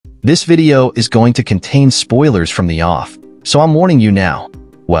This video is going to contain spoilers from the off, so I'm warning you now.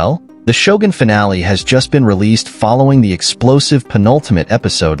 Well, the Shogun finale has just been released following the explosive penultimate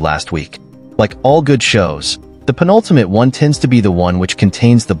episode last week. Like all good shows, the penultimate one tends to be the one which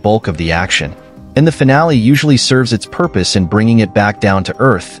contains the bulk of the action, and the finale usually serves its purpose in bringing it back down to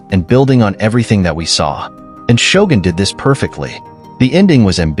earth and building on everything that we saw. And Shogun did this perfectly. The ending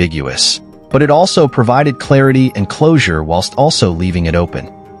was ambiguous, but it also provided clarity and closure whilst also leaving it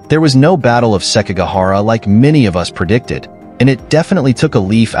open. There was no Battle of Sekigahara like many of us predicted, and it definitely took a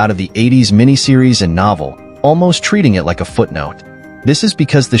leaf out of the 80s miniseries and novel, almost treating it like a footnote. This is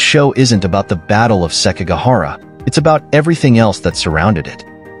because the show isn't about the Battle of Sekigahara, it's about everything else that surrounded it.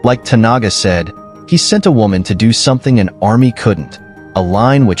 Like Toranaga said, he sent a woman to do something an army couldn't, a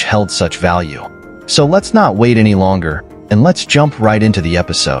line which held such value. So let's not wait any longer, and let's jump right into the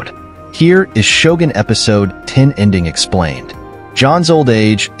episode. Here is Shogun Episode 10 Ending Explained. John's old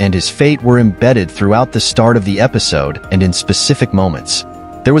age and his fate were embedded throughout the start of the episode and in specific moments.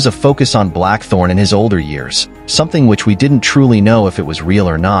 There was a focus on Blackthorne in his older years, something which we didn't truly know if it was real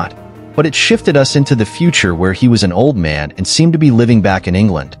or not, but it shifted us into the future where he was an old man and seemed to be living back in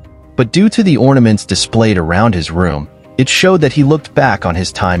England. But due to the ornaments displayed around his room, it showed that he looked back on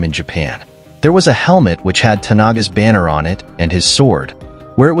his time in Japan. There was a helmet which had Toranaga's banner on it and his sword,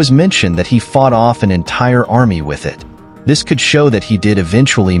 where it was mentioned that he fought off an entire army with it. This could show that he did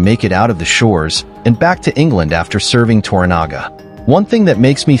eventually make it out of the shores and back to England after serving Toranaga. One thing that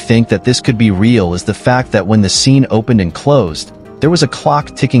makes me think that this could be real is the fact that when the scene opened and closed, there was a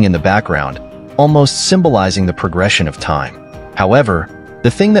clock ticking in the background, almost symbolizing the progression of time. However, the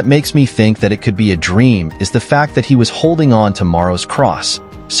thing that makes me think that it could be a dream is the fact that he was holding on to Maro's cross,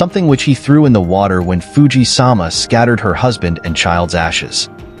 something which he threw in the water when Fuji-sama scattered her husband and child's ashes.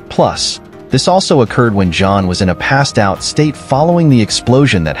 Plus, this also occurred when John was in a passed-out state following the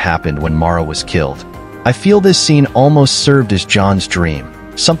explosion that happened when Maro was killed. I feel this scene almost served as John's dream,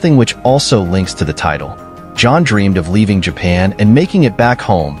 something which also links to the title. John dreamed of leaving Japan and making it back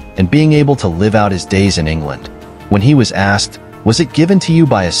home and being able to live out his days in England. When he was asked, "Was it given to you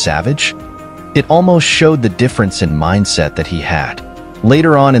by a savage?" it almost showed the difference in mindset that he had.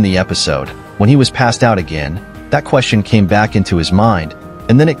 Later on in the episode, when he was passed out again, that question came back into his mind,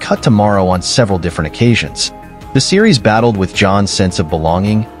 and then it cut to Maro on several different occasions. The series battled with John's sense of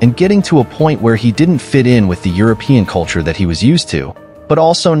belonging and getting to a point where he didn't fit in with the European culture that he was used to, but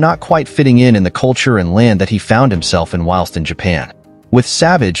also not quite fitting in the culture and land that he found himself in whilst in Japan. With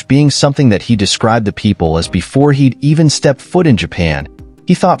savage being something that he described the people as before he'd even stepped foot in Japan,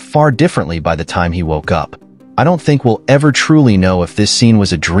 he thought far differently by the time he woke up. I don't think we'll ever truly know if this scene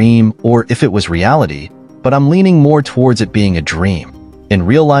was a dream or if it was reality, but I'm leaning more towards it being a dream. In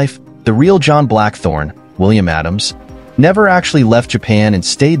real life, the real John Blackthorne, William Adams, never actually left Japan and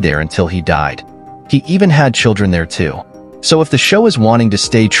stayed there until he died. He even had children there too. So if the show is wanting to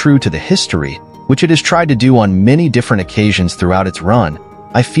stay true to the history, which it has tried to do on many different occasions throughout its run,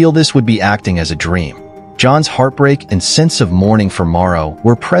 I feel this would be acting as a dream. John's heartbreak and sense of mourning for Maro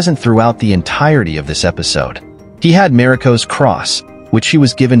were present throughout the entirety of this episode. He had Mariko's cross, which she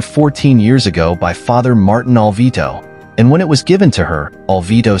was given 14 years ago by Father Martin Alvito, and when it was given to her,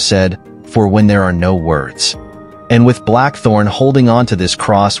 Alvito said, "For when there are no words." And with Blackthorne holding on to this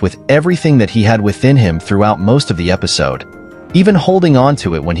cross with everything that he had within him throughout most of the episode, even holding on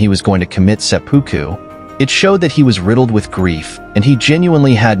to it when he was going to commit seppuku, it showed that he was riddled with grief, and he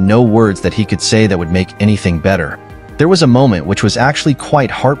genuinely had no words that he could say that would make anything better. There was a moment which was actually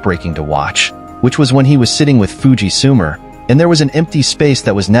quite heartbreaking to watch, which was when he was sitting with Fuji-sama, and there was an empty space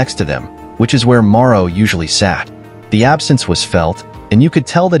that was next to them, which is where Maro usually sat. The absence was felt, and you could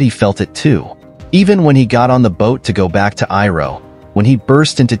tell that he felt it too. Even when he got on the boat to go back to Ieyasu, when he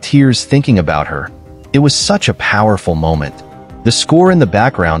burst into tears thinking about her, it was such a powerful moment. The score in the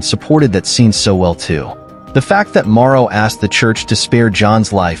background supported that scene so well too. The fact that Maro asked the church to spare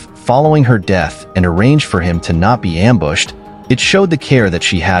John's life following her death and arranged for him to not be ambushed, it showed the care that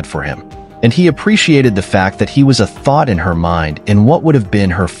she had for him. And he appreciated the fact that he was a thought in her mind in what would have been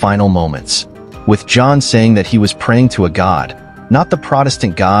her final moments. With John saying that he was praying to a God, not the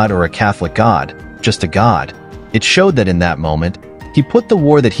Protestant God or a Catholic God, just a God, it showed that in that moment, he put the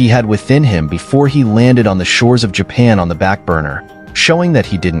war that he had within him before he landed on the shores of Japan on the back burner, showing that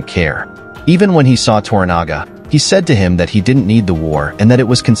he didn't care. Even when he saw Toranaga, he said to him that he didn't need the war and that it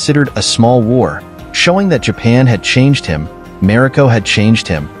was considered a small war, showing that Japan had changed him, Mariko had changed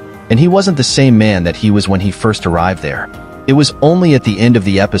him, and he wasn't the same man that he was when he first arrived there. It was only at the end of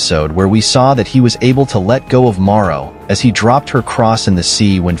the episode where we saw that he was able to let go of Maro as he dropped her cross in the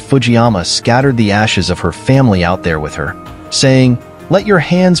sea when Fujiyama scattered the ashes of her family out there with her, saying, Let your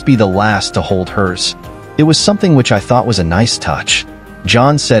hands be the last to hold hers. It was something which I thought was a nice touch.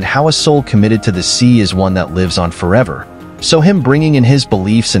 John said how a soul committed to the sea is one that lives on forever. So him bringing in his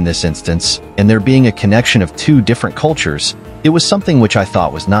beliefs in this instance, and there being a connection of two different cultures, it was something which I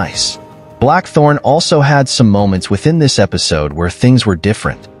thought was nice. Blackthorne also had some moments within this episode where things were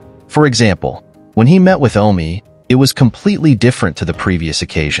different. For example, when he met with Omi, it was completely different to the previous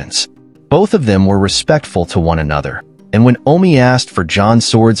occasions. Both of them were respectful to one another, and when Omi asked for John's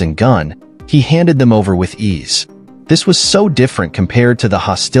swords and gun, he handed them over with ease. This was so different compared to the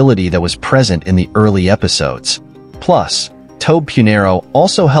hostility that was present in the early episodes. Plus, Tobe Punero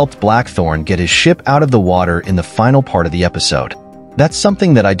also helped Blackthorne get his ship out of the water in the final part of the episode. That's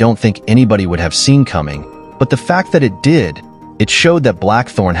something that I don't think anybody would have seen coming, but the fact that it did, it showed that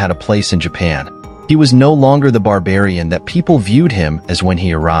Blackthorne had a place in Japan. He was no longer the barbarian that people viewed him as when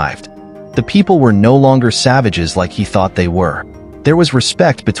he arrived. The people were no longer savages like he thought they were. There was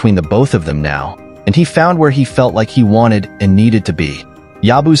respect between the both of them now, and he found where he felt like he wanted and needed to be.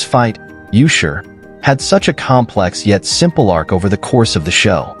 Yabu's fight, Yushir, had such a complex yet simple arc over the course of the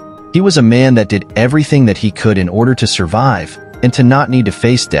show. He was a man that did everything that he could in order to survive and to not need to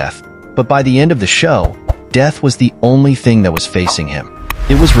face death, but by the end of the show, death was the only thing that was facing him.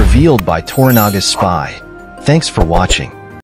 It was revealed by Toranaga's spy. Thanks for watching.